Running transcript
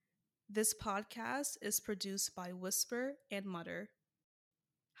This podcast is produced by Whisper and Mutter.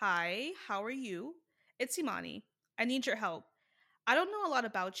 Hi, how are you? It's Imani. I need your help. I don't know a lot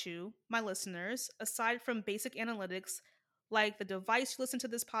about you, my listeners, aside from basic analytics like the device you listen to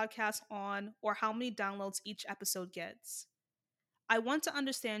this podcast on or how many downloads each episode gets. I want to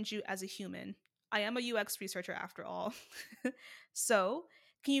understand you as a human. I am a UX researcher after all. So,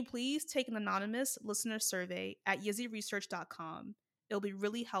 can you please take an anonymous listener survey at yizzyresearch.com? It'll be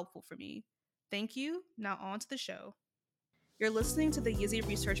really helpful for me. Thank you. Now, on to the show. You're listening to the Yizzy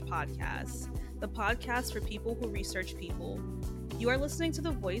Research Podcast, the podcast for people who research people. You are listening to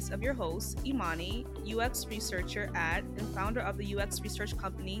the voice of your host, Imani, UX researcher at and founder of the UX research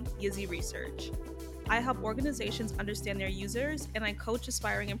company, Yizzy Research. I help organizations understand their users, and I coach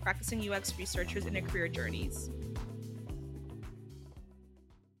aspiring and practicing UX researchers in their career journeys.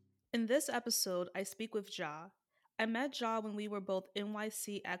 In this episode, I speak with Ja. I met Ja when we were both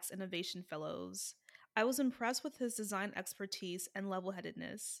NYCX Innovation Fellows. I was impressed with his design expertise and level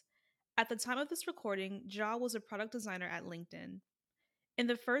headedness. At the time of this recording, Ja was a product designer at LinkedIn. In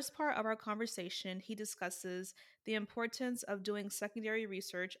the first part of our conversation, he discusses the importance of doing secondary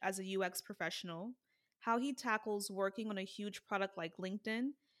research as a UX professional, how he tackles working on a huge product like LinkedIn,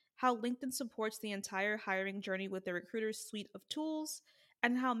 how LinkedIn supports the entire hiring journey with their recruiter's suite of tools,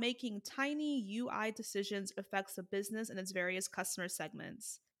 and how making tiny UI decisions affects the business and its various customer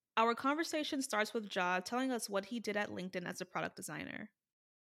segments. Our conversation starts with Ja telling us what he did at LinkedIn as a product designer.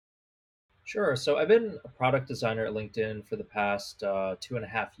 Sure. So I've been a product designer at LinkedIn for the past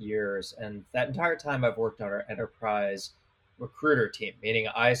 2.5 years. And that entire time I've worked on our enterprise recruiter team, meaning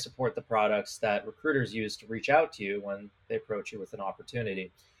I support the products that recruiters use to reach out to you when they approach you with an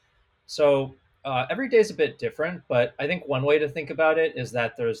opportunity. So every day is a bit different, but I think one way to think about it is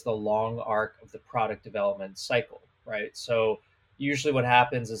that there's the long arc of the product development cycle, right? So usually what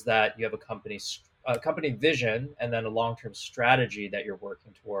happens is that you have a company vision and then a long-term strategy that you're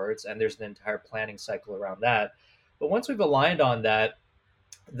working towards, and there's an entire planning cycle around that. But once we've aligned on that,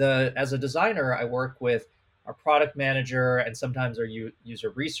 the as a designer, I work with our product manager and sometimes our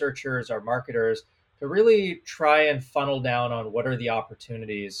user researchers, our marketers, to really try and funnel down on what are the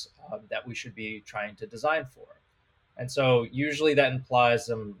opportunities that we should be trying to design for. And so usually that implies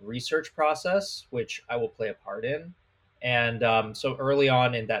some research process, which I will play a part in. And so early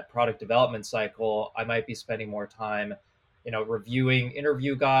on in that product development cycle, I might be spending more time, reviewing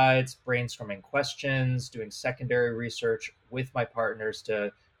interview guides, brainstorming questions, doing secondary research with my partners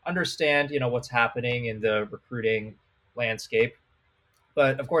to understand, what's happening in the recruiting landscape.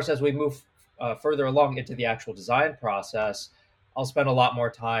 But of course, as we move further along into the actual design process, I'll spend a lot more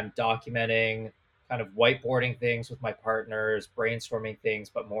time documenting, kind of whiteboarding things with my partners, brainstorming things,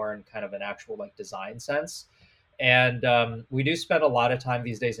 but more in kind of an actual like design sense. And we do spend a lot of time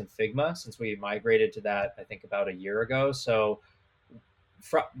these days in Figma since we migrated to that, I think, about a year ago. So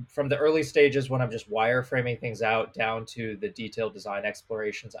from the early stages when I'm just wireframing things out down to the detailed design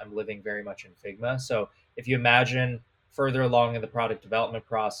explorations, I'm living very much in Figma. So if you imagine further along in the product development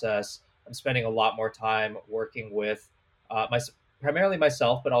process, I'm spending a lot more time working with primarily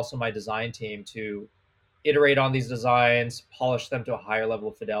myself, but also my design team to iterate on these designs, polish them to a higher level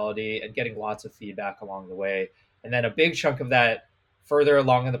of fidelity, and getting lots of feedback along the way. And then a big chunk of that further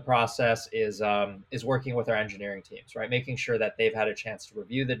along in the process is working with our engineering teams, right? Making sure that they've had a chance to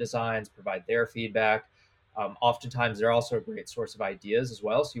review the designs, provide their feedback. Oftentimes, they're also a great source of ideas as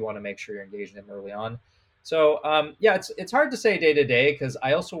well, so you want to make sure you're engaging them early on. So yeah, it's hard to say day to day because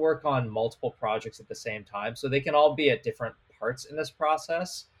I also work on multiple projects at the same time, so they can all be at different parts in this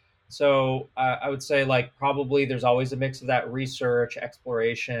process. So I would say like probably there's always a mix of that research,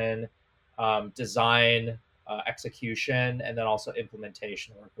 exploration, design, execution, and then also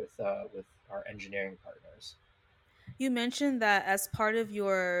implementation work with our engineering partners. You mentioned that as part of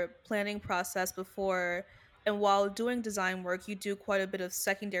your planning process before and while doing design work, you do quite a bit of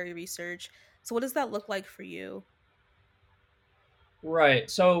secondary research. So, what does that look like for you? Right.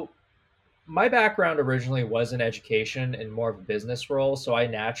 So my background originally was in education and more of a business role, so I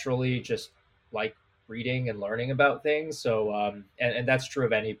naturally just like reading and learning about things. So and that's true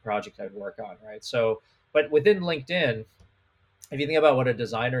of any project I'd work on, right? So but within LinkedIn, if you think about what a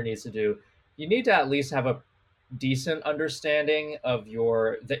designer needs to do, you need to at least have a decent understanding of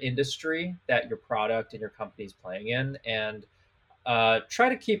the industry that your product and your company is playing in, and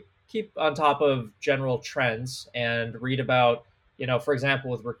try to keep on top of general trends and read about, for example,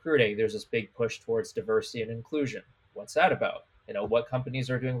 with recruiting, there's this big push towards diversity and inclusion. What's that about? What companies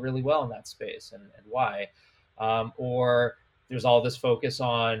are doing really well in that space and why? Or there's all this focus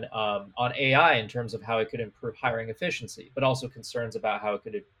on AI in terms of how it could improve hiring efficiency, but also concerns about how it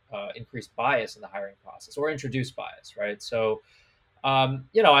could increase bias in the hiring process or introduce bias, right? So I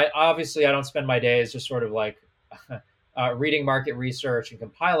don't spend my days just sort of like reading market research and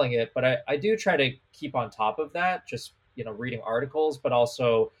compiling it, but I do try to keep on top of that, just reading articles, but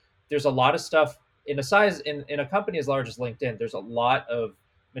also there's a lot of stuff in a company as large as LinkedIn. There's a lot of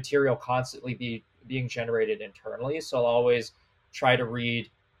material constantly being generated internally, so I'll always try to read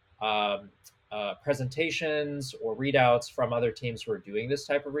um, presentations or readouts from other teams who are doing this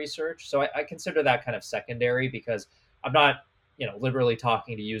type of research. So I consider that kind of secondary because I'm not literally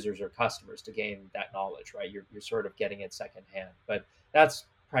talking to users or customers to gain that knowledge, right? You're sort of getting it secondhand, but that's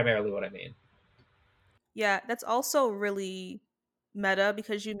primarily what I mean. Yeah, that's also really meta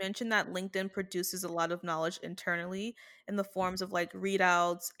because you mentioned that LinkedIn produces a lot of knowledge internally in the forms of like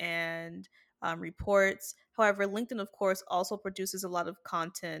readouts and reports. However, LinkedIn, of course, also produces a lot of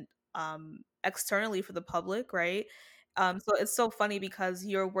content externally for the public, right? So it's so funny because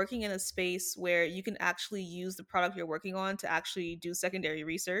you're working in a space where you can actually use the product you're working on to actually do secondary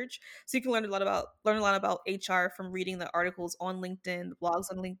research. So you can learn a lot about HR from reading the articles on LinkedIn, the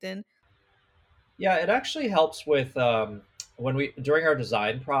blogs on LinkedIn. Yeah, it actually helps with when we during our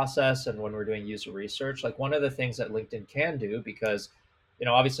design process and when we're doing user research. Like one of the things that LinkedIn can do, because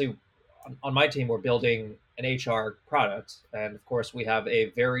obviously on my team we're building an HR product, and of course we have a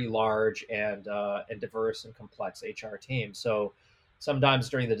very large and diverse and complex HR team. So sometimes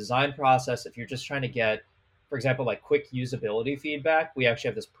during the design process, if you're just trying to get, for example, like quick usability feedback, we actually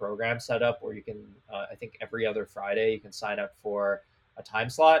have this program set up where you can, I think every other Friday, you can sign up for a time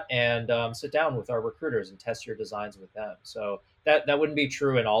slot and sit down with our recruiters and test your designs with them. So that wouldn't be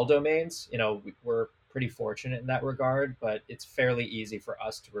true in all domains. We're pretty fortunate in that regard, but it's fairly easy for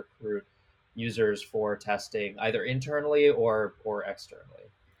us to recruit users for testing either internally or externally.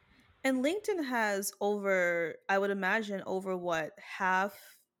 And LinkedIn has over, I would imagine, over what, half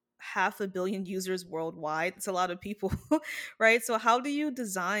a billion users worldwide. It's a lot of people, right? So how do you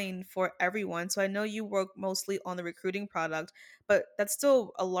design for everyone? So I know you work mostly on the recruiting product, but that's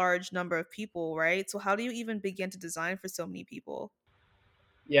still a large number of people, right? So how do you even begin to design for so many people?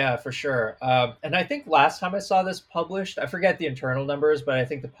 Yeah, for sure. And I think last time I saw this published, I forget the internal numbers, but I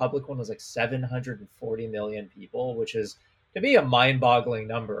think the public one was like 740 million people, which is to me a mind-boggling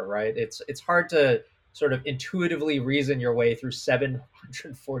number, right? It's hard to sort of intuitively reason your way through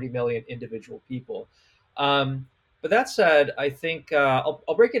 740 million individual people. But that said, I think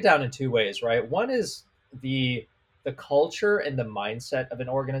I'll break it down in two ways, right? One is the the culture and the mindset of an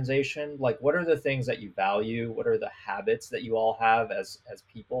organization. Like what are the things that you value, what are the habits that you all have as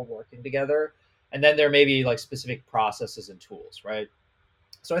people working together, and then there may be like specific processes and tools, right?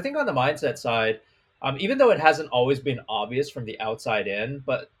 So I think on the mindset side, even though it hasn't always been obvious from the outside in,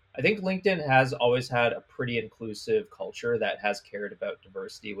 but I think LinkedIn has always had a pretty inclusive culture that has cared about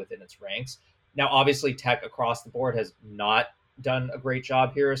diversity within its ranks. Now obviously tech across the board has not done a great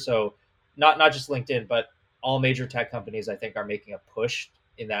job here, so not just LinkedIn, but all major tech companies I think are making a push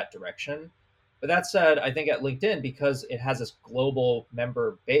in that direction. But that said, I think at LinkedIn, because it has this global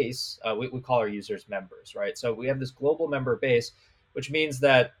member base, we call our users members, right? So we have this global member base, which means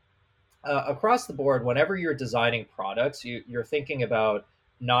that across the board, whenever you're designing products, you're thinking about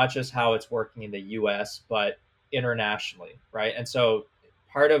not just how it's working in the US, but internationally, right? And so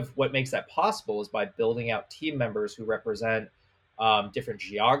part of what makes that possible is by building out team members who represent different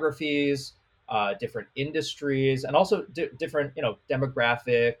geographies, different industries, and also different,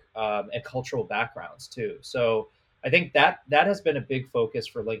 demographic and cultural backgrounds too. So I think that has been a big focus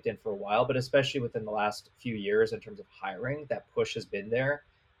for LinkedIn for a while, but especially within the last few years in terms of hiring, that push has been there.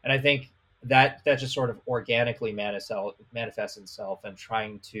 And I think that just sort of organically manifests itself and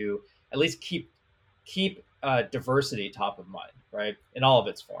trying to at least keep diversity top of mind, right, in all of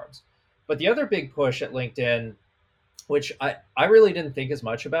its forms. But the other big push at LinkedIn, which I really didn't think as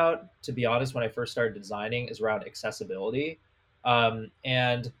much about, to be honest, when I first started designing, is around accessibility.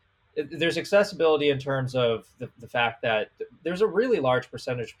 And there's accessibility in terms of the fact that there's a really large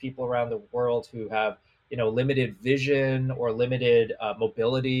percentage of people around the world who have limited vision or limited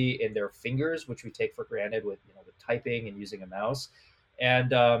mobility in their fingers, which we take for granted with typing and using a mouse.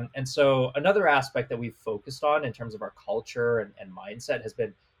 And so another aspect that we've focused on in terms of our culture and mindset has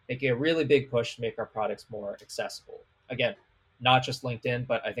been making a really big push to make our products more accessible. Again, not just LinkedIn,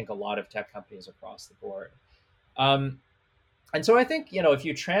 but I think a lot of tech companies across the board. Um, and so I think, if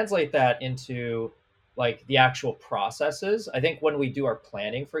you translate that into like the actual processes, I think when we do our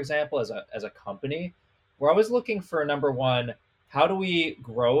planning, for example, as a company, we're always looking for number one, how do we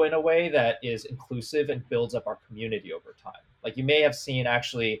grow in a way that is inclusive and builds up our community over time? Like you may have seen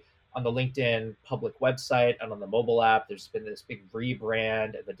actually on the LinkedIn public website and on the mobile app, there's been this big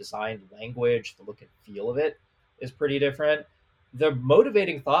rebrand. The design language, the look and feel of it is pretty different. The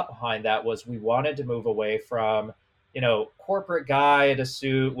motivating thought behind that was we wanted to move away from, corporate guy in a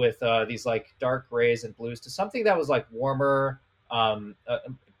suit with these like dark grays and blues to something that was like warmer, um, uh,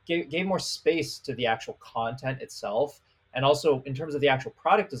 gave more space to the actual content itself, and also in terms of the actual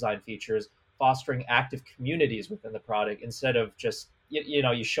product design features, fostering active communities within the product instead of just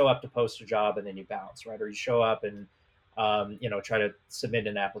you show up to post a job and then you bounce, right? Or you show up and try to submit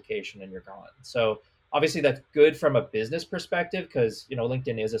an application and you're gone. So obviously that's good from a business perspective because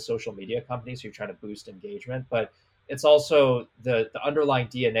LinkedIn is a social media company, so you're trying to boost engagement, but it's also the underlying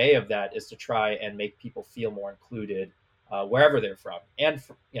DNA of that is to try and make people feel more included wherever they're from, and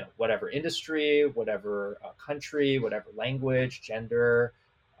whatever industry, whatever country, whatever language, gender,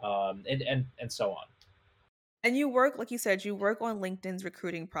 and so on. And you work, like you said, you work on LinkedIn's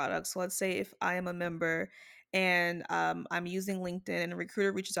recruiting products. So let's say if I am a member and I'm using LinkedIn and a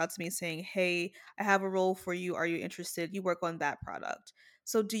recruiter reaches out to me saying, "Hey, I have a role for you. Are you interested?" You work on that product.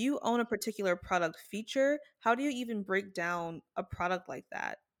 So do you own a particular product feature? How do you even break down a product like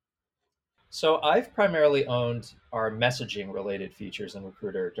that? So I've primarily owned our messaging related features in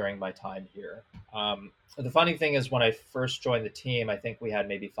Recruiter during my time here. The funny thing is, when I first joined the team, I think we had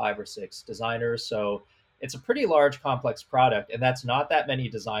maybe 5 or 6 designers. So it's a pretty large, complex product, and that's not that many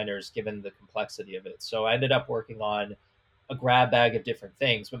designers given the complexity of it. So I ended up working on a grab bag of different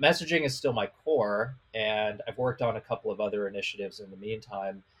things, but messaging is still my core, and I've worked on a couple of other initiatives in the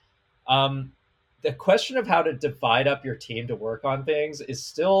meantime. Um, the question of how to divide up your team to work on things is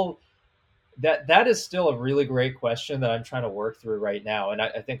still that is still a really great question that I'm trying to work through right now, and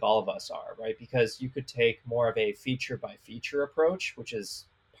I think all of us are, right? Because you could take more of a feature by feature approach, which is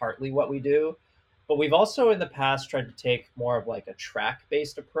partly what we do, but we've also in the past tried to take more of like a track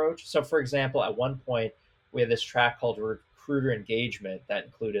based approach. So, for example, at one point we had this track called recruiter engagement that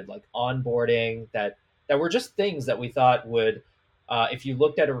included like onboarding that were just things that we thought would, if you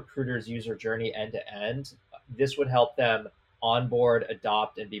looked at a recruiter's user journey end to end, this would help them onboard,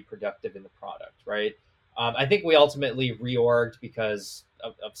 adopt, and be productive in the product, right? I think we ultimately reorged because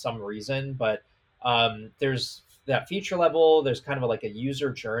of some reason, but there's that feature level, there's kind of like a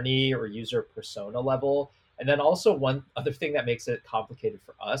user journey or user persona level. And then also, one other thing that makes it complicated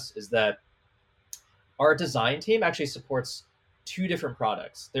for us is that our design team actually supports 2 different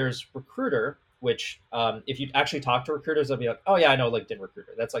products. There's Recruiter, which if you actually talk to recruiters, they'll be like, oh, yeah, I know LinkedIn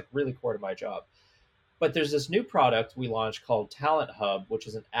Recruiter. That's like really core to my job. But there's this new product we launched called Talent Hub, which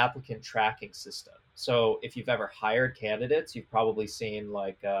is an applicant tracking system. So if you've ever hired candidates, you've probably seen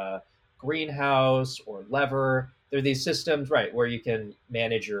like Greenhouse or Lever. They're these systems, right, where you can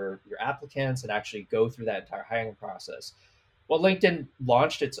manage your applicants and actually go through that entire hiring process. Well, LinkedIn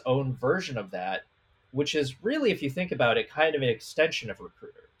launched its own version of that, which is really, if you think about it, kind of an extension of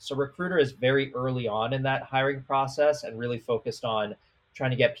Recruiter. So Recruiter is very early on in that hiring process and really focused on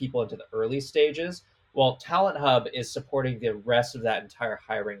trying to get people into the early stages. Well, Talent Hub is supporting the rest of that entire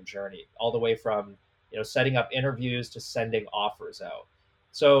hiring journey, all the way from setting up interviews to sending offers out.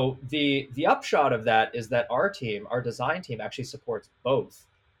 So the upshot of that is that our team, our design team, actually supports both,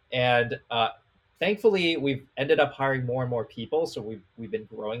 and thankfully we've ended up hiring more and more people. So we've been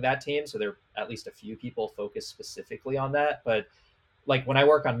growing that team. So there are at least a few people focused specifically on that. But like when I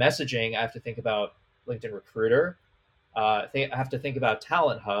work on messaging, I have to think about LinkedIn Recruiter. I have to think about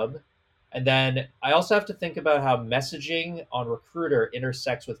Talent Hub, and then I also have to think about how messaging on Recruiter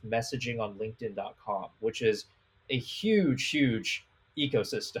intersects with messaging on LinkedIn.com, which is a huge, huge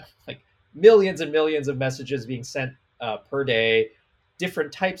ecosystem. Like millions and millions of messages being sent per day,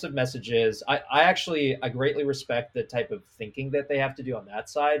 different types of messages. I greatly respect the type of thinking that they have to do on that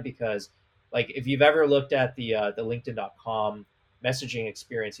side because, like, if you've ever looked at the LinkedIn.com messaging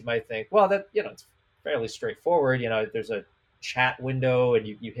experience, you might think, well, that it's fairly straightforward. There's a chat window and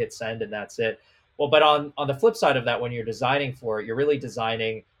you hit send and that's it. Well, but on the flip side of that, when you're designing for it, you're really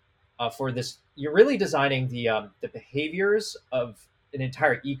designing for this. You're really designing the behaviors of an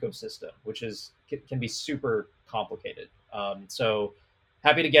entire ecosystem, which can be super complicated. So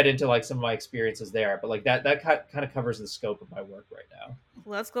happy to get into like some of my experiences there, but like that kind of covers the scope of my work right now.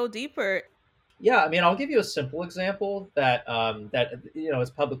 Let's go deeper. Yeah, I mean, I'll give you a simple example that is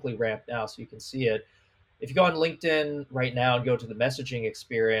publicly ramped now, so you can see it. If you go on LinkedIn right now and go to the messaging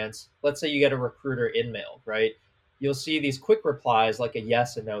experience, let's say you get a recruiter in mail, right? You'll see these quick replies like a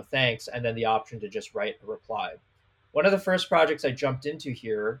yes and no thanks, and then the option to just write a reply. One of the first projects I jumped into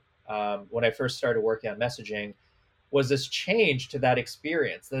here when I first started working on messaging was this change to that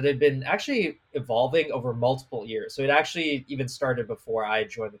experience that had been actually evolving over multiple years. So it actually even started before I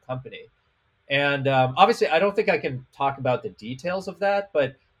joined the company. And obviously, I don't think I can talk about the details of that,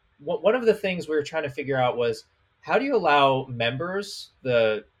 but one of the things we were trying to figure out was how do you allow members,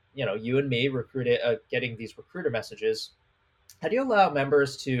 you and me, getting these recruiter messages, how do you allow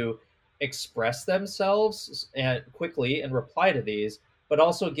members to express themselves and quickly and reply to these, but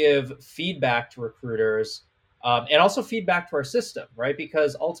also give feedback to recruiters, and also feedback to our system, right?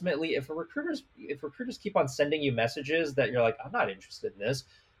 Because ultimately, if recruiters keep on sending you messages that you're like, I'm not interested in this,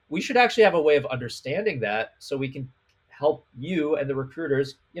 we should actually have a way of understanding that so we can help you and the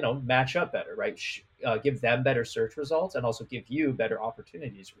recruiters, match up better, right? Give them better search results and also give you better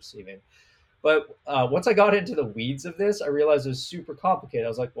opportunities receiving. But once I got into the weeds of this, I realized it was super complicated. I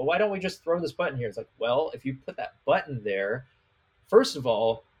was like, well, why don't we just throw this button here? It's like, well, if you put that button there, first of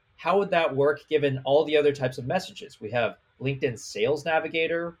all, how would that work given all the other types of messages? We have LinkedIn Sales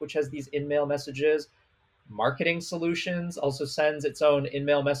Navigator, which has these in-mail messages. Marketing Solutions also sends its own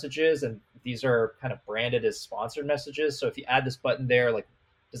in-mail messages, and these are kind of branded as sponsored messages. So if you add this button there, like,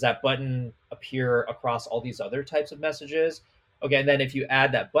 does that button appear across all these other types of messages? Okay, and then if you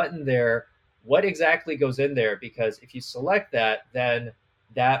add that button there, what exactly goes in there? Because if you select that, then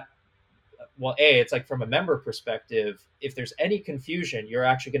that, well, it's like from a member perspective, if there's any confusion, you're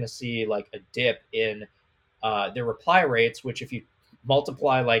actually going to see like a dip in their reply rates, which if you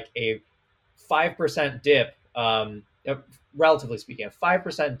multiply like a 5% dip, relatively speaking, a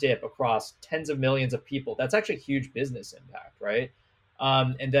 5% dip across tens of millions of people, that's actually a huge business impact, right?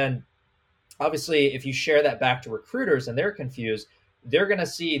 And then obviously, if you share that back to recruiters and they're confused, they're going to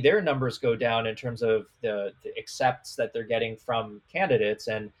see their numbers go down in terms of the accepts that they're getting from candidates.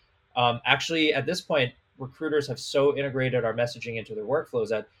 And actually, at this point, recruiters have so integrated our messaging into their workflows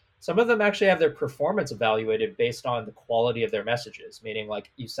that some of them actually have their performance evaluated based on the quality of their messages, meaning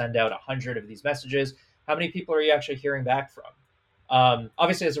like you send out 100 of these messages, how many people are you actually hearing back from?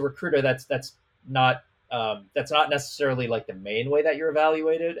 Obviously, as a recruiter, that's not necessarily like the main way that you're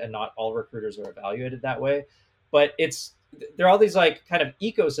evaluated, and not all recruiters are evaluated that way. But there are all these like kind of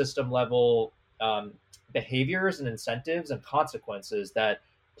ecosystem level behaviors and incentives and consequences that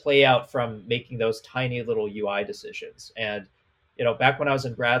play out from making those tiny little UI decisions. And back when I was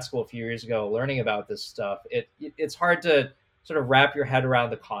in grad school a few years ago, learning about this stuff, it's hard to sort of wrap your head around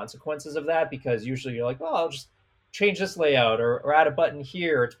the consequences of that, because usually you're like, oh, I'll just change this layout, or add a button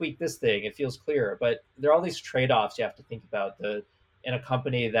here, or tweak this thing. It feels clearer. But there are all these trade-offs you have to think about in a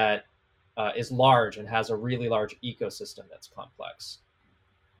company that is large and has a really large ecosystem that's complex.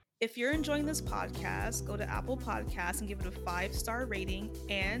 If you're enjoying this podcast, go to Apple Podcasts and give it a 5-star rating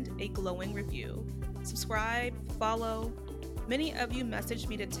and a glowing review. Subscribe, follow. Many of you messaged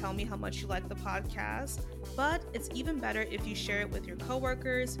me to tell me how much you like the podcast, but it's even better if you share it with your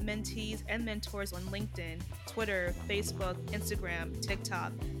coworkers, mentees, and mentors on LinkedIn, Twitter, Facebook, Instagram,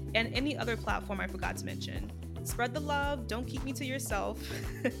 TikTok, and any other platform I forgot to mention. Spread the love, don't keep me to yourself.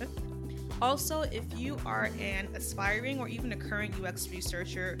 Also, if you are an aspiring or even a current UX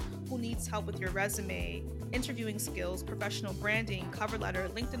researcher who needs help with your resume, interviewing skills, professional branding, cover letter,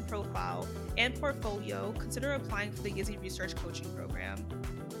 LinkedIn profile, and portfolio, consider applying for the Yizzy Research Coaching Program.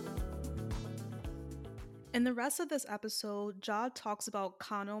 In the rest of this episode, Jod talks about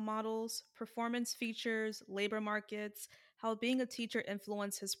Kano models, performance features, labor markets, how being a teacher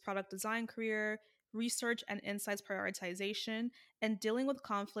influenced his product design career, research and insights prioritization, and dealing with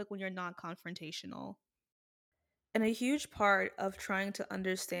conflict when you're not confrontational. And a huge part of trying to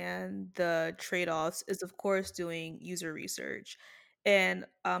understand the trade offs is, of course, doing user research. And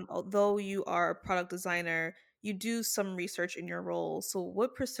although you are a product designer, you do some research in your role. So,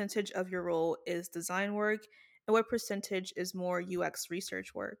 what percentage of your role is design work, and what percentage is more UX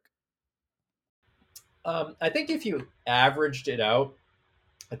research work? I think if you averaged it out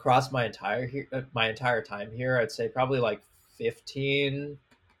across my entire time here, I'd say probably like 15%,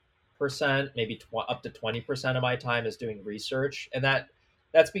 maybe up to 20% of my time is doing research, and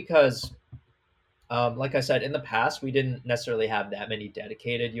that's because, like I said, in the past we didn't necessarily have that many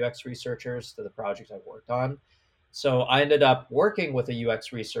dedicated UX researchers to the projects I worked on. So I ended up working with a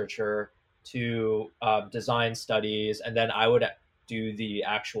UX researcher to design studies, and then I would do the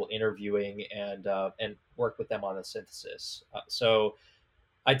actual interviewing and work with them on the synthesis. So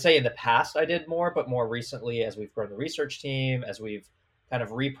I'd say in the past I did more, but more recently, as we've grown the research team, as we've kind of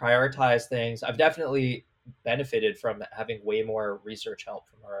reprioritized things, I've definitely benefited from having way more research help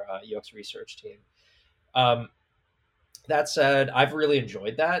from our UX research team. Um, that said, I've really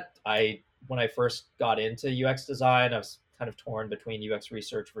enjoyed that. When I first got into UX design, I was kind of torn between UX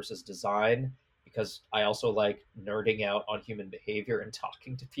research versus design because I also like nerding out on human behavior and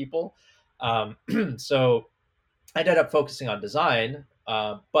talking to people. So I ended up focusing on design,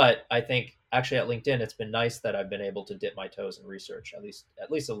 but I think actually at LinkedIn, it's been nice that I've been able to dip my toes in research at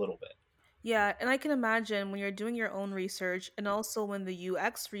least a little bit. Yeah, and I can imagine when you're doing your own research and also when the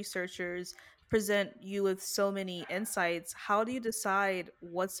UX researchers present you with so many insights, how do you decide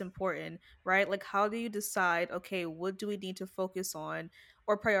what's important, right? Like, how do you decide, okay, what do we need to focus on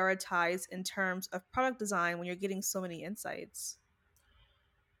or prioritize in terms of product design when you're getting so many insights?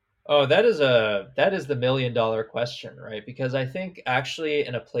 Oh, that is the $1 million question, right? Because I think actually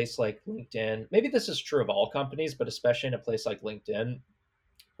in a place like LinkedIn, maybe this is true of all companies, but especially in a place like LinkedIn,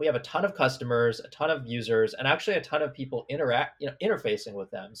 we have a ton of customers, a ton of users, and actually a ton of people interfacing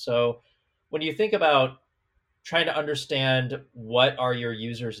with them. So when you think about trying to understand what are your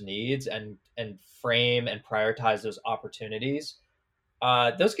users' needs and frame and prioritize those opportunities,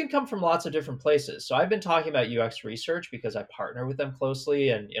 those can come from lots of different places. So I've been talking about UX research because I partner with them closely,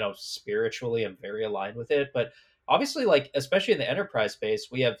 and spiritually, I'm very aligned with it. But obviously, like especially in the enterprise space,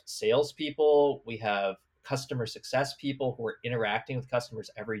 we have salespeople, we have customer success people who are interacting with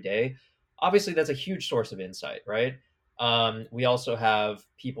customers every day. Obviously, that's a huge source of insight, right? We also have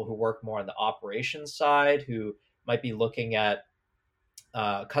people who work more on the operations side who might be looking at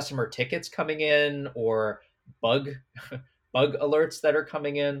customer tickets coming in or bug bug alerts that are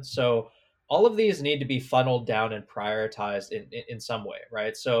coming in. So all of these need to be funneled down and prioritized in some way,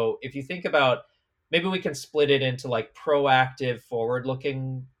 right? So if you think about, maybe we can split it into like proactive, forward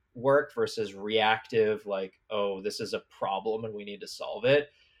looking work versus reactive, like, oh, this is a problem and we need to solve it.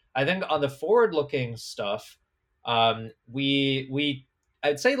 I think on the forward looking stuff, we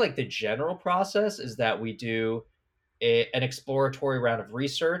I'd say like the general process is that we do an exploratory round of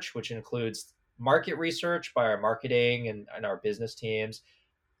research, which includes market research by our marketing and our business teams.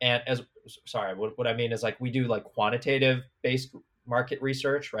 And as sorry, what I mean is like we do like quantitative based market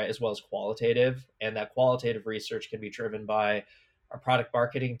research, right, as well as qualitative. And that qualitative research can be driven by our product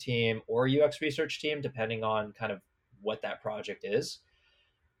marketing team or UX research team, depending on kind of what that project is.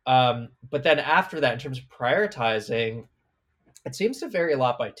 But then after that, in terms of prioritizing, it seems to vary a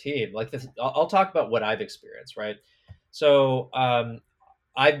lot by team. Like this, I'll talk about what I've experienced, right? So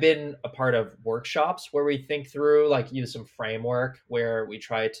I've been a part of workshops where we think through, like, use some framework where we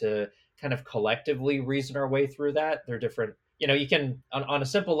try to kind of collectively reason our way through that. There are different, you can, on a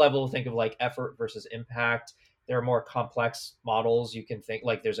simple level, think of like effort versus impact. There are more complex models. You can think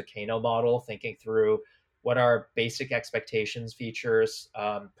like there's a Kano model, thinking through what are basic expectations features,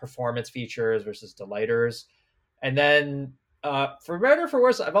 performance features versus delighters. And then for better or for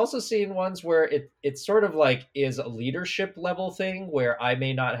worse, I've also seen ones where it sort of like is a leadership level thing where I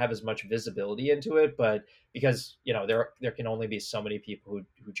may not have as much visibility into it, but because there can only be so many people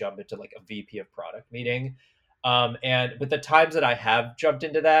who jump into like a VP of product meeting, and but the times that I have jumped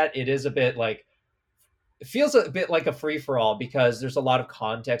into that, it is a bit like, it feels a bit like a free for all because there's a lot of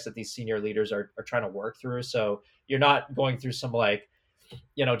context that these senior leaders are trying to work through. So you're not going through some like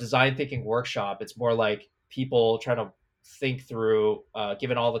design thinking workshop. It's more like people trying to think through,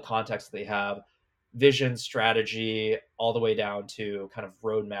 given all the context they have, vision, strategy, all the way down to kind of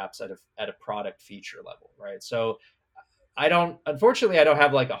roadmaps at a product feature level, right? So unfortunately, I don't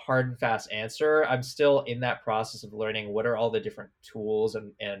have like a hard and fast answer. I'm still in that process of learning what are all the different tools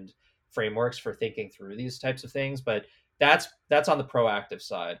and frameworks for thinking through these types of things. But that's on the proactive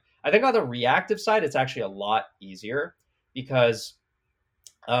side. I think on the reactive side, it's actually a lot easier because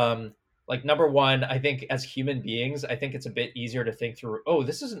um like, number one, I think as human beings, I think it's a bit easier to think through, oh,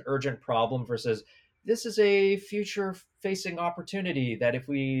 this is an urgent problem versus this is a future facing opportunity that if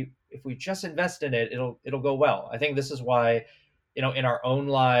we just invest in it, it'll go well. I think this is why, in our own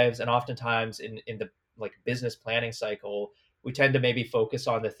lives and oftentimes in the like business planning cycle, we tend to maybe focus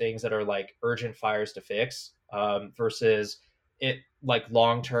on the things that are like urgent fires to fix, versus it like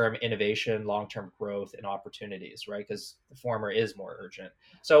long-term innovation, long-term growth and opportunities, right? Because the former is more urgent.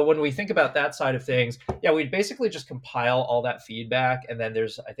 So when we think about that side of things, yeah, we basically just compile all that feedback, and then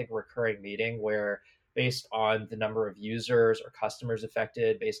there's, I think, a recurring meeting where, based on the number of users or customers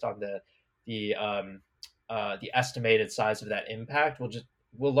affected, based on the estimated size of that impact,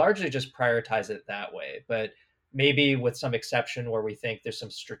 we'll largely just prioritize it that way. But maybe with some exception where we think there's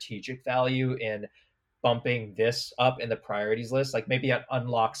some strategic value in bumping this up in the priorities list, like maybe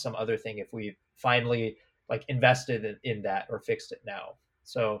unlock some other thing if we finally like invested in that or fixed it now.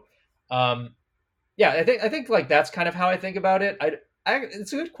 So yeah, I think like that's kind of how I think about it.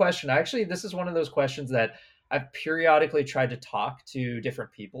 It's a good question. Actually, this is one of those questions that I've periodically tried to talk to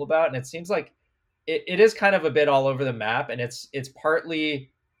different people about, and it seems like it is kind of a bit all over the map, and it's partly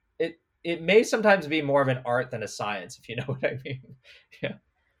it it may sometimes be more of an art than a science, if you know what I mean. Yeah.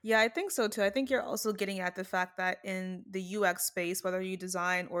 Yeah, I think so too. I think you're also getting at the fact that in the UX space, whether you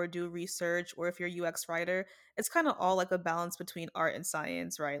design or do research, or if you're a UX writer, it's kind of all like a balance between art and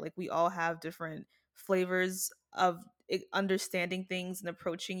science, right? Like we all have different flavors of understanding things and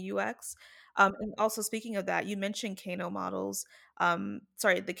approaching UX. And also, speaking of that, you mentioned Kano models.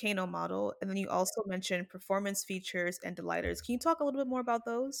 Sorry, the Kano model, and then you also mentioned performance features and delighters. Can you talk a little bit more about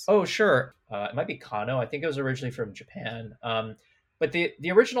those? Oh, sure. It might be Kano. I think it was originally from Japan. But the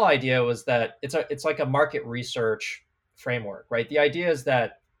original idea was that it's like a market research framework, right? The idea is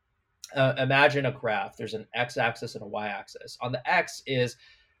that imagine a graph. There's an x-axis and a y-axis. On the x is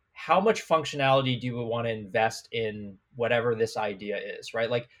how much functionality do you want to invest in whatever this idea is,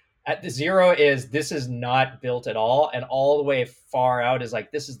 right? Like at the zero is this is not built at all, and all the way far out is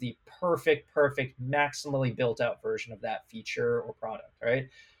like this is the perfect, maximally built out version of that feature or product, right?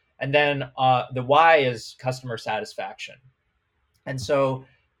 And then the y is customer satisfaction. And so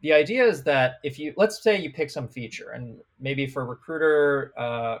the idea is that if you let's say you pick some feature, and maybe for recruiter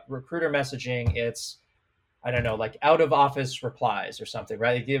messaging, it's I don't know, like out of office replies or something,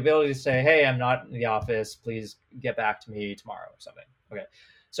 right? Like the ability to say, "Hey, I'm not in the office. Please get back to me tomorrow," or something. Okay.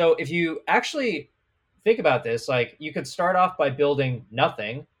 So if you actually think about this, like you could start off by building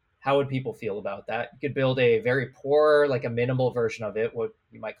nothing. How would people feel about that? You could build a very poor, like a minimal version of it, what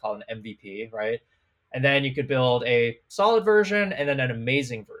you might call an MVP, right? And then you could build a solid version and then an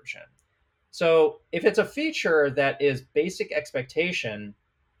amazing version. So if it's a feature that is basic expectation,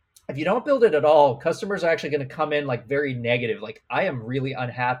 if you don't build it at all, customers are actually going to come in like very negative. Like, I am really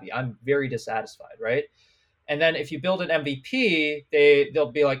unhappy. I'm very dissatisfied, right? And then if you build an MVP,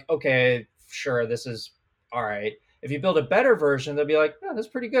 they'll be like, okay, sure, this is all right. If you build a better version, they'll be like, oh, that's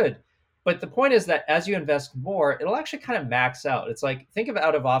pretty good. But the point is that as you invest more, it'll actually kind of max out. It's like think of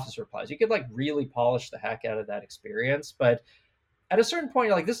out of office replies. You could like really polish the heck out of that experience, but at a certain point,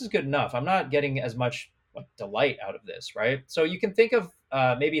 you're like, this is good enough. I'm not getting as much like delight out of this, right? So you can think of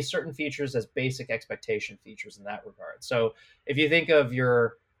maybe certain features as basic expectation features in that regard. So if you think of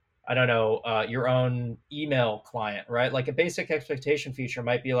your, I don't know, your own email client, right? Like a basic expectation feature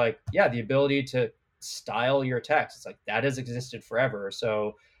might be like, yeah, the ability to style your text. It's like that has existed forever.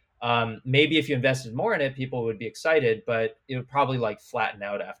 So maybe if you invested more in it, people would be excited, but it would probably like flatten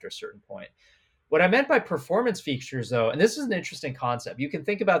out after a certain point. What I meant by performance features, though, and this is an interesting concept, you can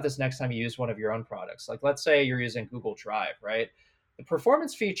think about this next time you use one of your own products. Like, let's say you're using Google Drive, right? The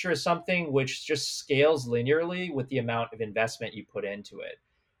performance feature is something which just scales linearly with the amount of investment you put into it.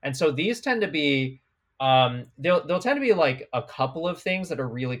 And so these tend to be, they'll tend to be like a couple of things that are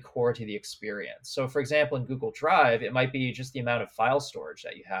really core to the experience. So, for example, in Google Drive, it might be just the amount of file storage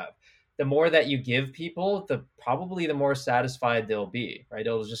that you have. The more that you give people, the probably the more satisfied they'll be, right?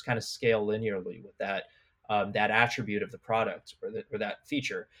 It'll just kind of scale linearly with that attribute of the product or that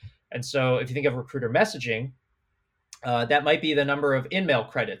feature. And so, if you think of recruiter messaging, that might be the number of InMail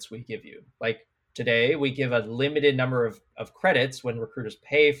credits we give you. Like today, we give a limited number of credits when recruiters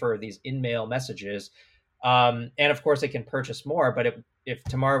pay for these InMail messages. And of course, they can purchase more. But if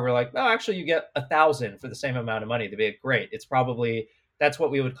tomorrow we're like, oh, actually, you get 1,000 for the same amount of money, they'd be like, great. It's probably that's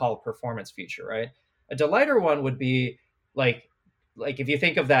what we would call a performance feature, right? A delighter one would be like if you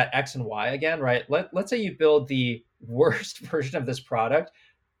think of that X and Y again, right? Let's say you build the worst version of this product,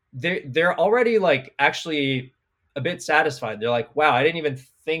 they're already like actually a bit satisfied. They're like, wow, I didn't even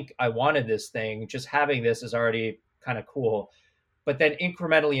think I wanted this thing. Just having this is already kind of cool. But then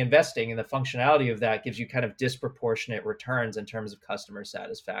incrementally investing in the functionality of that gives you kind of disproportionate returns in terms of customer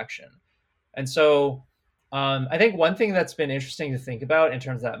satisfaction. And so I think one thing that's been interesting to think about in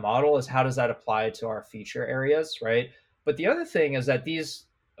terms of that model is how does that apply to our feature areas, right? But the other thing is that these,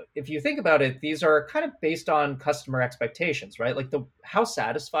 if you think about it, these are kind of based on customer expectations, right? Like the how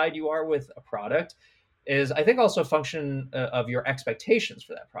satisfied you are with a product is, I think, also a function of your expectations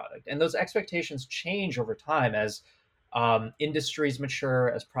for that product, and those expectations change over time as industries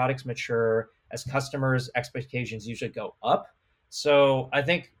mature, as products mature, as customers' expectations usually go up. So I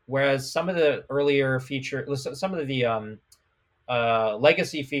think whereas some of the earlier some of the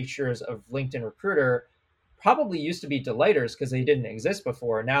legacy features of LinkedIn Recruiter probably used to be delighters because they didn't exist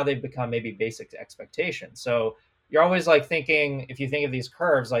before. Now they've become maybe basic to expectation. So you're always like thinking, if you think of these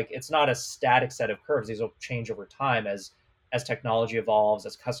curves, like it's not a static set of curves. These will change over time as technology evolves,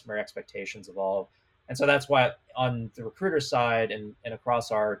 as customer expectations evolve. And so that's why on the recruiter side and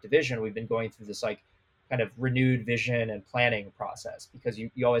across our division, we've been going through this like kind of renewed vision and planning process because you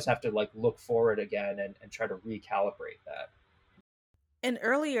always have to like look forward again and try to recalibrate that. And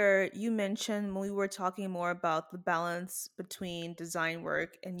earlier, you mentioned when we were talking more about the balance between design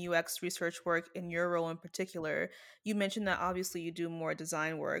work and UX research work in your role in particular, you mentioned that obviously you do more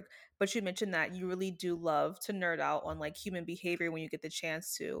design work, but you mentioned that you really do love to nerd out on like human behavior when you get the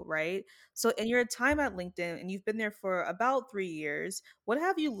chance to, right? So, in your time at LinkedIn, and you've been there for about 3 years, what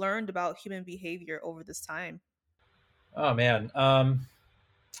have you learned about human behavior over this time? Oh man,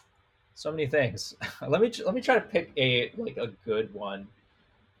 so many things. Let me try to pick a good one.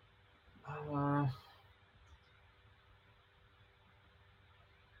 Uh,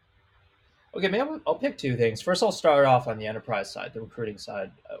 okay, maybe I'll pick two things. First, I'll start off on the enterprise side, the recruiting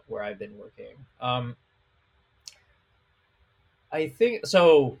side, where I've been working. I think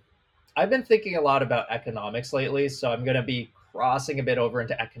so. I've been thinking a lot about economics lately, so I'm going to be crossing a bit over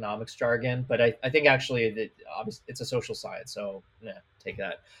into economics jargon. But I think actually that obviously it's a social science, so yeah, take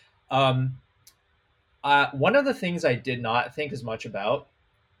that. Um, one of the things I did not think as much about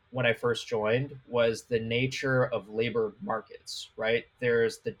when I first joined was the nature of labor markets, right?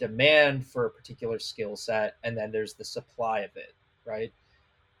 There's the demand for a particular skill set, and then there's the supply of it, right?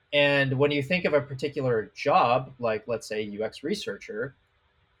 And when you think of a particular job, like let's say UX researcher,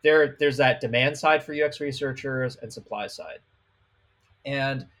 there's that demand side for UX researchers and supply side.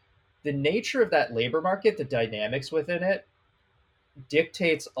 And the nature of that labor market, the dynamics within it,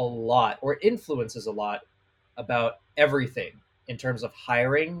 dictates a lot or influences a lot about everything in terms of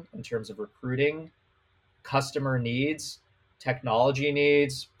hiring, in terms of recruiting, customer needs, technology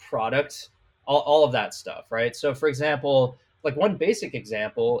needs, product, all of that stuff, right? So, for example, like one basic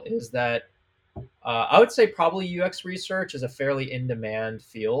example is that I would say probably UX research is a fairly in demand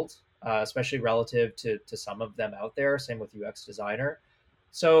field, especially relative to some of them out there. Same with UX designer.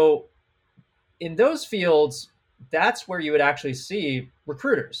 So, in those fields, that's where you would actually see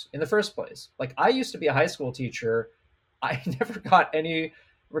recruiters in the first place. Like I used to be a high school teacher. I never got any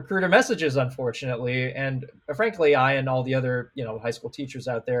recruiter messages, unfortunately. And frankly, I and all the other, high school teachers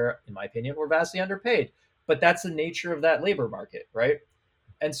out there, in my opinion, were vastly underpaid. But that's the nature of that labor market, right?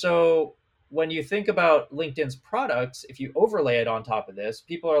 And so when you think about LinkedIn's products, if you overlay it on top of this,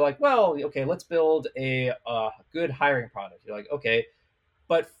 people are like, well, okay, let's build a good hiring product. You're like, okay,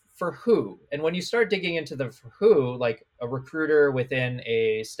 but for who? And when you start digging into the for who, like a recruiter within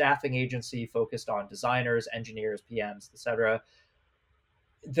a staffing agency focused on designers, engineers, PMs, etc.,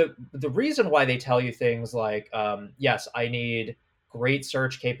 the reason why they tell you things like, yes, I need great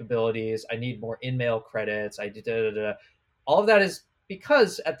search capabilities, I need more in-mail credits, I da, da, da, da, all of that is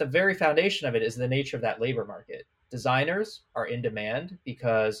because at the very foundation of it is the nature of that labor market. Designers are in demand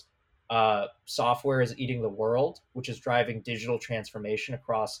because software is eating the world, which is driving digital transformation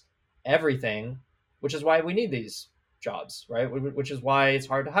across everything, which is why we need these jobs, right? Which is why it's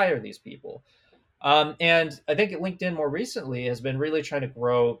hard to hire these people. And I think LinkedIn more recently has been really trying to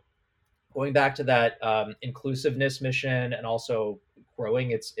grow, going back to that inclusiveness mission and also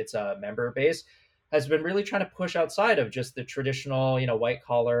growing its member base, has been really trying to push outside of just the traditional, white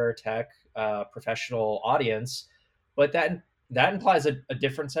collar tech professional audience, but that implies a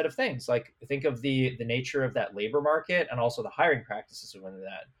different set of things. Like think of the nature of that labor market and also the hiring practices within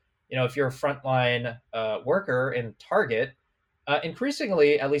that. If you're a frontline worker in Target,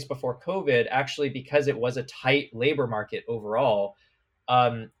 increasingly, at least before COVID, actually, because it was a tight labor market overall,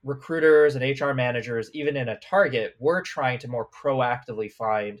 recruiters and HR managers, even in a Target, were trying to more proactively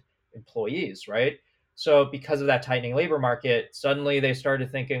find employees, right? So, because of that tightening labor market, suddenly they started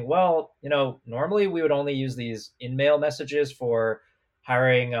thinking, well, normally we would only use these in mail messages for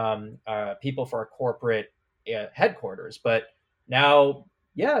hiring people for a corporate headquarters. But now,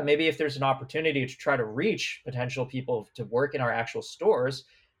 yeah, maybe if there's an opportunity to try to reach potential people to work in our actual stores,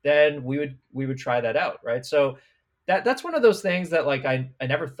 then we would try that out, right? So, that's one of those things that like I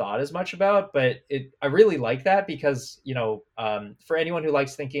never thought as much about, but I really like that because for anyone who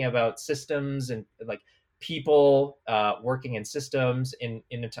likes thinking about systems and like people working in systems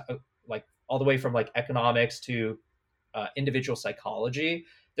like all the way from like economics to individual psychology,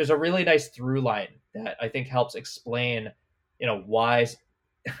 there's a really nice through line that I think helps explain why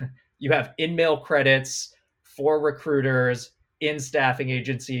you have in-mail credits for recruiters in staffing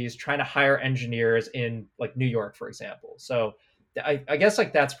agencies trying to hire engineers in like New York, for example. So I guess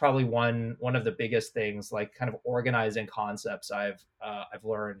like that's probably one of the biggest things, like kind of organizing concepts I've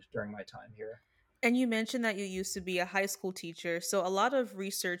learned during my time here. And you mentioned that you used to be a high school teacher. So a lot of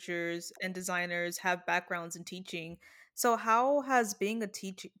researchers and designers have backgrounds in teaching. So how has being a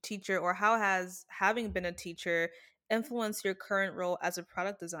teacher, or how has having been a teacher influenced your current role as a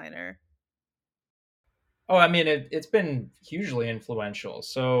product designer? Oh, I mean, it's been hugely influential.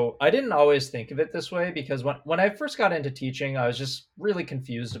 So I didn't always think of it this way because when I first got into teaching, I was just really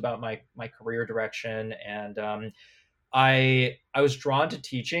confused about my career direction, and I was drawn to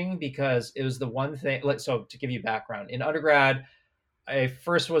teaching because it was the one thing. Like, so to give you background, in undergrad, I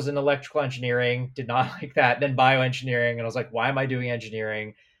first was in electrical engineering, did not like that, then bioengineering, and I was like, why am I doing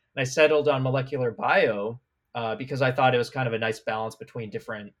engineering? And I settled on molecular bio because I thought it was kind of a nice balance between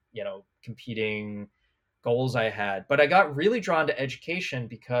different, competing goals I had. But I got really drawn to education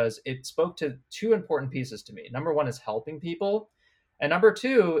because it spoke to two important pieces to me. Number one is helping people, and number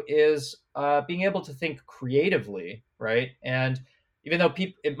two is being able to think creatively, right? And even though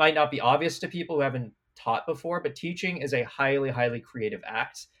it might not be obvious to people who haven't taught before, but teaching is a highly, highly creative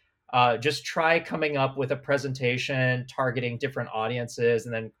act. Just try coming up with a presentation targeting different audiences,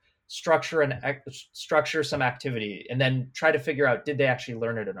 and then structure some activity, and then try to figure out, did they actually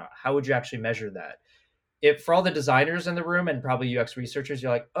learn it or not? How would you actually measure that? If for all the designers in the room and probably UX researchers,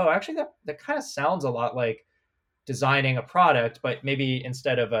 you're like, oh, actually that kind of sounds a lot like designing a product, but maybe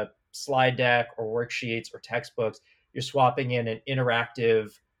instead of a slide deck or worksheets or textbooks, you're swapping in an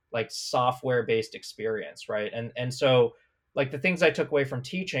interactive, like software based experience, right? And so like the things I took away from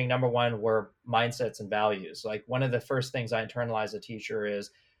teaching, number one, were mindsets and values. Like one of the first things I internalized as a teacher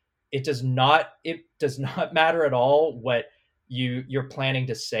is it does not matter at all what you're planning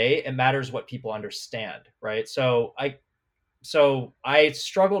to say. It matters what people understand, right? So I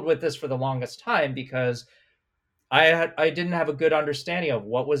struggled with this for the longest time because I didn't have a good understanding of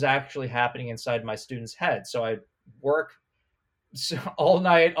what was actually happening inside my students' head. So I'd work all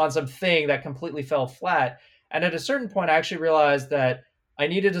night on something that completely fell flat. And at a certain point, I actually realized that I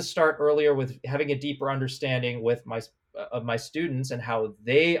needed to start earlier with having a deeper understanding with my of my students and how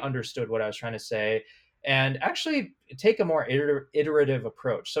they understood what I was trying to say, and actually take a more iterative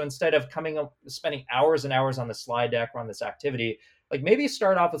approach. So instead of coming up spending hours and hours on the slide deck or on this activity, like maybe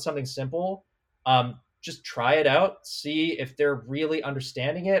start off with something simple. Just try it out, see if they're really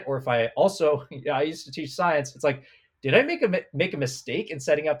understanding it, or if I also, I used to teach science. It's like, did I make a mistake in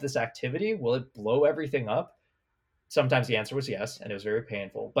setting up this activity? Will it blow everything up? Sometimes the answer was yes, and it was very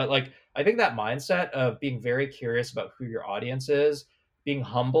painful. But like, I think that mindset of being very curious about who your audience is, being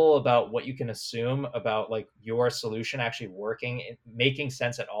humble about what you can assume about like your solution actually working, making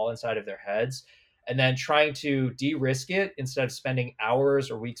sense at all inside of their heads, and then trying to de-risk it instead of spending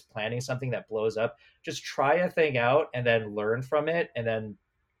hours or weeks planning something that blows up. Just try a thing out and then learn from it, and then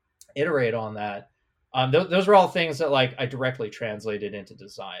iterate on that. Those are all things that like I directly translated into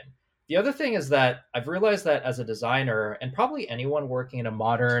design. The other thing is that I've realized that as a designer, and probably anyone working in a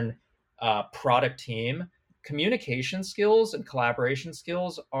modern product team, communication skills and collaboration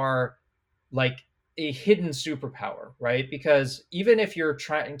skills are like a hidden superpower, right? Because even if you're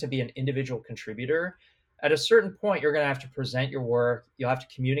trying to be an individual contributor, at a certain point, you're going to have to present your work. You'll have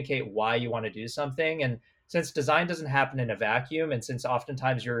to communicate why you want to do something. And since design doesn't happen in a vacuum, and since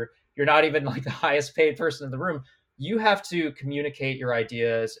oftentimes you're not even like the highest paid person in the room, you have to communicate your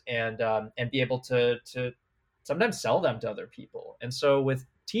ideas and be able to sometimes sell them to other people. And so with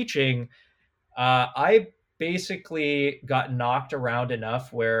teaching, I basically got knocked around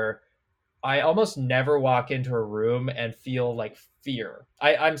enough where I almost never walk into a room and feel like fear.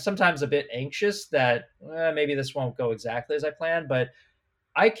 I'm sometimes a bit anxious that maybe this won't go exactly as I planned, but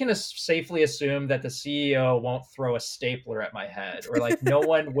I can safely assume that the CEO won't throw a stapler at my head, or like no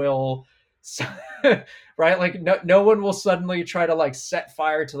one will, right? Like no one will suddenly try to like set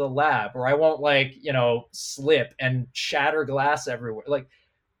fire to the lab, or I won't like, slip and shatter glass everywhere. Like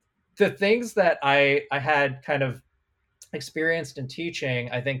the things that I had kind of experienced in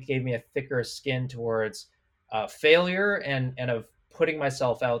teaching, I think gave me a thicker skin towards failure and of putting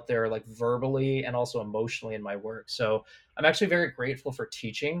myself out there like verbally and also emotionally in my work. So I'm actually very grateful for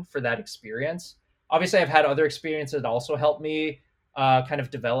teaching for that experience. Obviously, I've had other experiences that also helped me kind of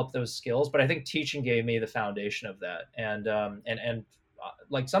develop those skills, but I think teaching gave me the foundation of that. And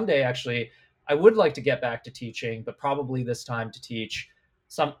like someday, actually, I would like to get back to teaching, but probably this time to teach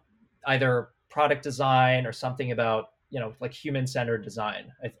some either product design or something about like human centered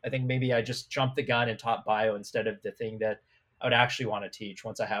design. I think maybe I just jumped the gun and taught bio instead of the thing that I would actually want to teach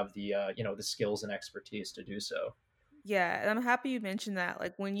once I have the the skills and expertise to do so. Yeah, and I'm happy you mentioned that.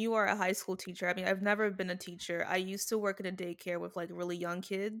 Like when you are a high school teacher, I mean, I've never been a teacher. I used to work in a daycare with like really young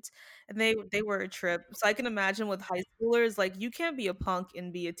kids, and they were a trip. So I can imagine with high schoolers, like you can't be a punk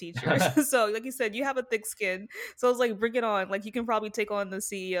and be a teacher. So like you said, you have a thick skin. So I was like, bring it on. Like you can probably take on the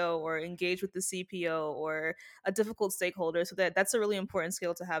CEO or engage with the CPO or a difficult stakeholder. So that's a really important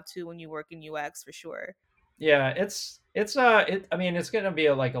skill to have too when you work in UX for sure. Yeah, I mean, it's going to be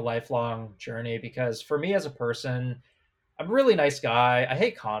like a lifelong journey because for me as a person, I'm a really nice guy. I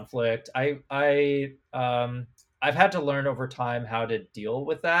hate conflict. I've had to learn over time how to deal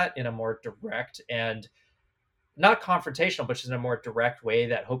with that in a more direct and not confrontational, but just in a more direct way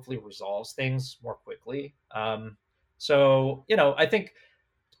that hopefully resolves things more quickly. So I think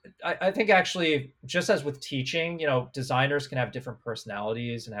actually, just as with teaching, designers can have different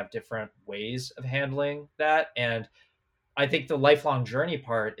personalities and have different ways of handling that. And I think the lifelong journey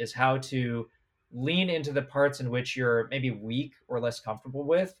part is how to lean into the parts in which you're maybe weak or less comfortable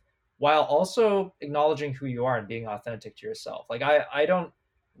with, while also acknowledging who you are and being authentic to yourself. Like I don't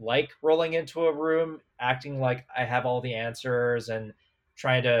like rolling into a room acting like I have all the answers and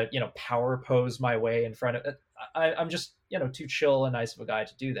trying to, power pose my way in front of it. I'm just, too chill and nice of a guy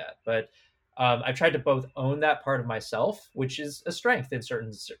to do that. But I've tried to both own that part of myself, which is a strength in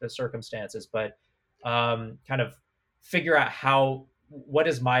certain circumstances, but kind of figure out what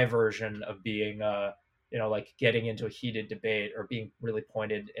is my version of being like getting into a heated debate or being really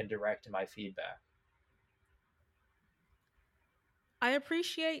pointed and direct in my feedback. I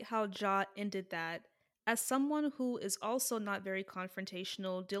appreciate how Ja ended that. As someone who is also not very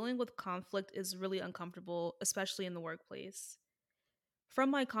confrontational, dealing with conflict is really uncomfortable, especially in the workplace.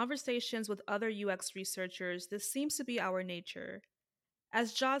 From my conversations with other UX researchers, this seems to be our nature.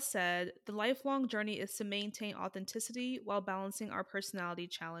 As Ja said, the lifelong journey is to maintain authenticity while balancing our personality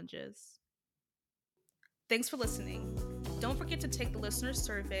challenges. Thanks for listening. Don't forget to take the listener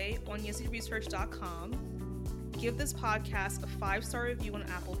survey on YiziResearch.com. Give this podcast a 5-star review on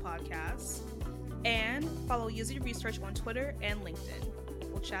Apple Podcasts. And follow Yizi Research on Twitter and LinkedIn.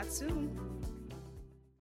 We'll chat soon.